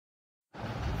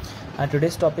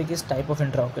Today's topic is type of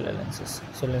intraocular lenses.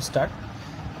 So let's start.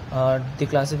 The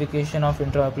classification of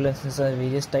intraocular lenses are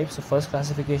various types. So first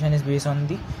classification is based on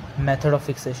the method of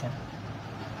fixation.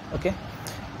 Okay,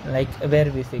 like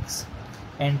where we fix.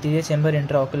 Anterior chamber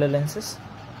intraocular lenses,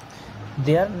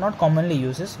 they are not commonly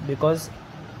used because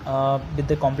with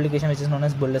the complication which is known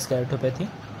as bullous keratopathy.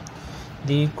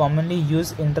 The commonly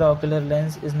used intraocular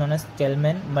lens is known as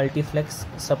Kelman multiflex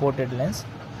supported lens,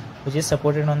 which is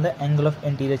supported on the angle of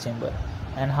anterior chamber.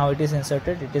 And how it is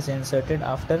inserted? It is inserted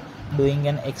after doing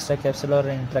an extracapsular or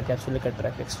intracapsular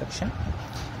cataract extraction.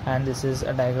 And this is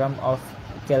a diagram of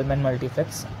Kelman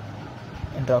multiflex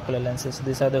intraocular lenses.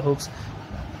 These are the hooks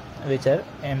which are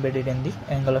embedded in the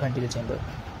angle of anterior chamber.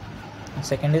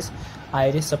 Second is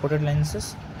iris supported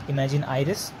lenses. Imagine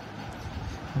iris.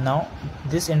 Now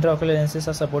these intraocular lenses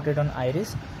are supported on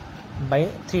iris by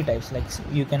three types. Like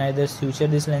you can either suture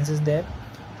these lenses there,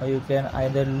 or you can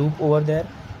either loop over there,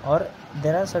 or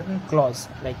there are certain claws,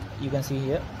 like you can see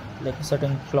here, like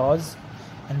certain claws,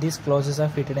 and these clauses are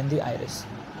fitted in the iris.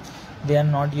 They are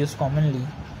not used commonly.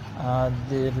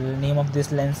 The name of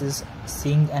this lens is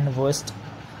Singh and Wurst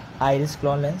iris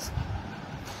claw lens.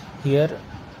 Here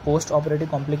post-operative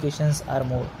complications are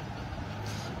more.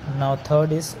 Now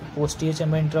third is posterior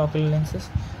chamber intraocular lenses.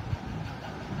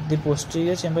 The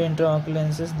posterior chamber intraocular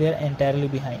lenses, they are entirely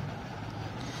behind.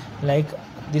 Like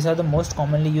these are the most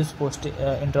commonly used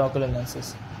intraocular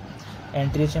lenses.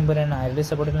 Anterior chamber and iris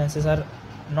supported lenses are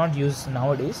not used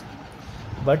nowadays,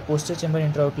 but posterior chamber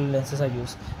intraocular lenses are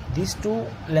used. These two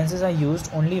lenses are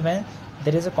used only when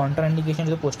there is a contraindication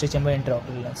to the posterior chamber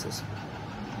intraocular lenses.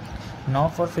 Now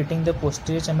for fitting the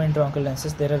posterior chamber intraocular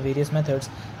lenses, there are various methods.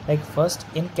 Like first,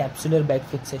 in capsular bag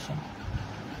fixation.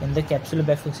 In the capsular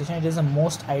bag fixation, it is the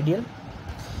most ideal.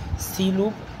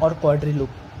 C-loop or quadri-loop.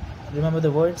 Remember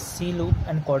the words C-loop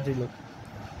and quadri-loop.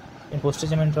 In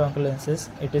posterior chamber intraocular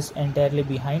lenses, it is entirely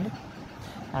behind,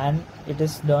 and it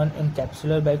is done in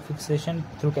capsular bag fixation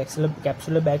through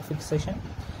capsular bag fixation.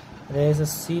 There is a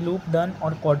C-loop done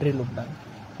or quadri-loop done.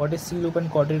 What is C-loop and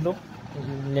quadri-loop?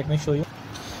 Let me show you.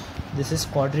 This is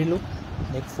quadri-loop,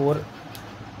 like four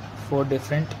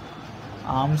different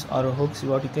arms or hooks,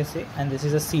 what you can say, and this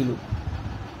is a C-loop.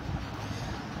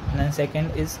 And then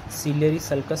second is ciliary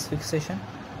sulcus fixation.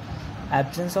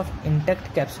 Absence of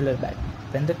intact capsular bag.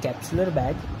 When the capsular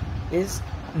bag is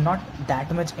not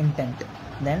that much intact,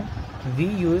 then we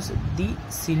use the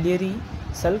ciliary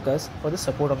sulcus for the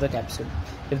support of the capsule.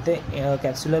 If the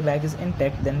capsular bag is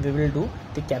intact, then we will do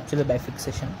the capsular bag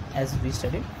fixation as we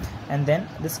studied, and then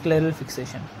the scleral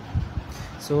fixation.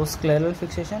 So scleral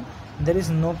fixation, there is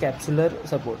no capsular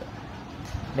support.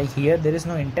 Like here there is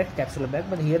no intact capsular bag,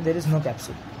 but here there is no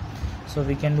capsule. So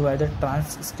we can do either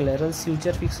transscleral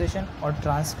suture fixation or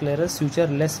transscleral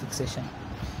suture-less fixation.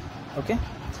 Okay.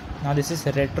 Now this is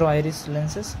retro iris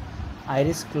lenses,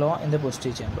 iris claw in the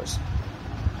posterior chambers.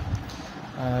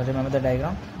 Remember the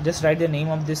diagram. Just write the name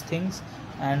of these things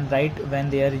and write when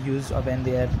they are used or when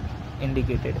they are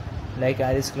indicated. Like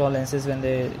iris claw lenses when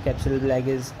the capsular bag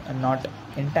is not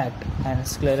intact, and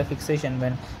scleral fixation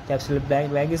when capsular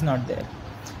bag is not there.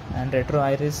 And retro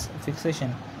iris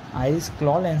fixation, iris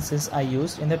claw lenses are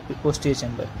used in the posterior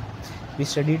chamber. We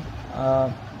studied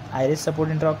iris support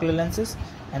intraocular lenses,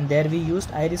 and there we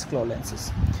used iris claw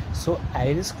lenses. So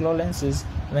iris claw lenses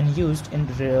when used in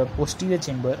posterior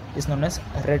chamber is known as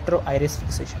retro iris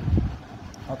fixation.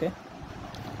 Okay.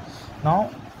 Now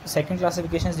second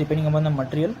classification is depending upon the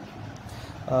material.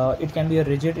 It can be a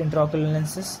rigid intraocular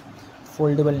lenses,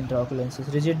 foldable intraocular lenses.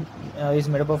 Rigid is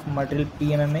made up of material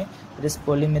PMMA, that is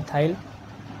polymethyl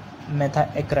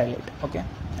methacrylate. Okay.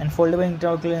 And foldable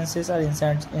intraocular lenses are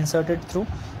inserted through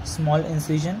small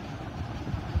incision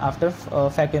after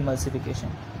phacoemulsification.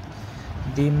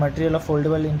 The material of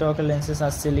foldable intraocular lenses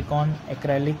are silicone,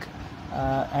 acrylic,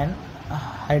 and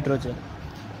hydrogel.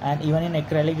 And even in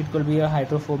acrylic, it could be a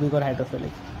hydrophobic or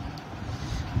hydrophilic.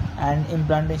 And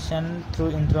implantation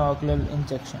through intraocular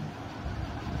injection.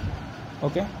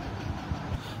 Okay.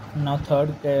 Now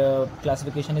third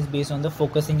classification is based on the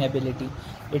focusing ability.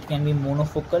 It can be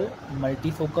monofocal,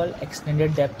 multifocal,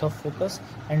 extended depth of focus,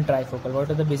 and trifocal. What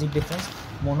are the basic difference?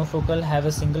 Monofocal have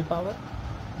a single power.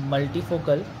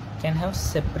 Multifocal can have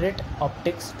separate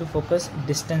optics to focus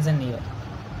distance and near,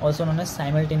 also known as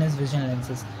simultaneous vision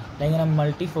lenses. Like in a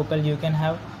multifocal, you can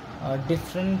have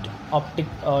different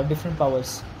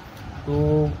powers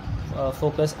to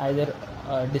focus either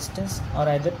distance or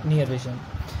either near vision.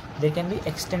 There can be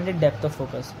extended depth of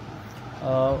focus.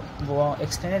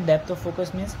 Extended depth of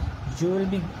focus means you will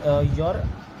be your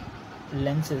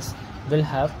lenses will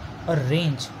have a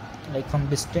range, like from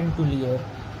distant to near,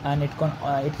 and it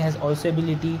has also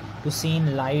ability to see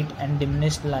in light and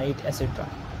diminished light, etc.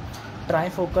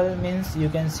 Trifocal means you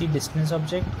can see distance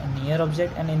object, near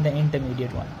object, and in the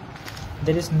intermediate one.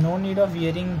 There is no need of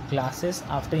wearing glasses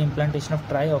after implantation of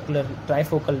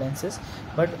trifocal lenses,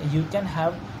 but you can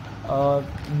have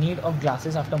need of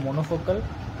glasses after monofocal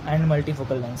and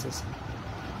multifocal lenses.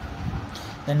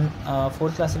 Then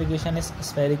fourth classification is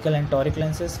spherical and toric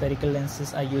lenses. Spherical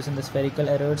lenses are used in the spherical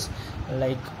errors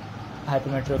like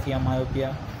hypermetropia,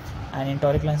 myopia, and in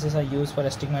toric lenses are used for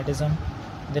astigmatism.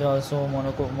 There are also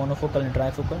monofocal and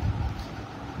trifocal.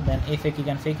 Then aphakic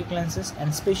and phakic lenses,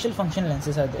 and spatial function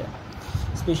lenses are there.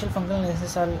 Spatial function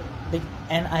lenses are like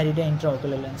N-iridia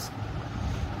intraocular lens.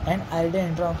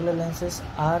 N-iridia intraocular lenses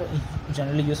are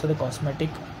generally used for the cosmetic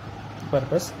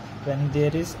purpose when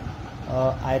there is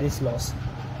iris loss.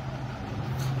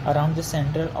 Around the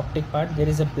central optic part there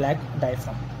is a black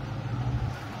diaphragm.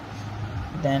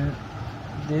 Then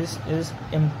this is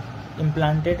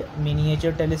implanted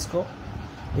miniature telescope,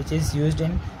 which is used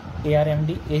in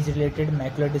ARMD, age-related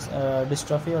macular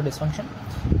dystrophy or dysfunction,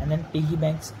 and then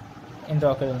piggybacks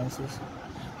intraocular lenses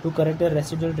to correct a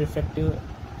residual refractive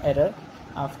error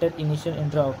after initial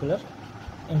intraocular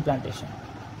implantation.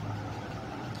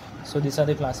 So these are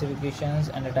the classifications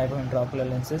and the type of intraocular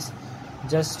lenses.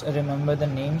 Just remember the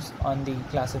names on the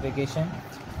classification.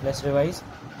 Let's revise.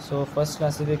 So first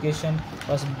classification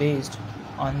was based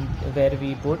on where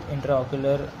we put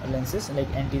intraocular lenses like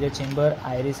anterior chamber,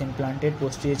 iris implanted,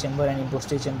 posterior chamber, and in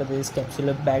posterior chamber there is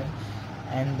capsular bag,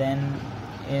 and then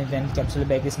when capsular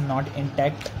bag is not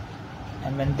intact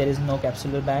and when there is no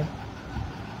capsular bag,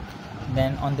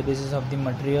 then on the basis of the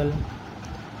material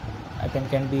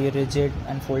can be rigid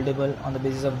and foldable, on the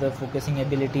basis of the focusing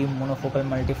ability, monofocal,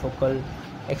 multifocal,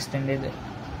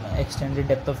 extended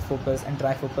depth of focus, and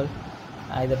trifocal,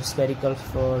 either spherical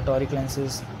for toric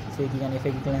lenses, phakic and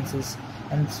aphakic lenses,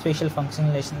 and spatial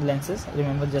function lenses.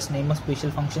 Remember, just name of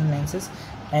spatial function lenses: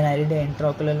 N-iridia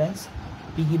intraocular lens,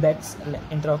 piggybacks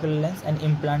intraocular lens, and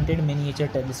implanted miniature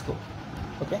telescope.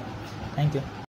 Okay, thank you.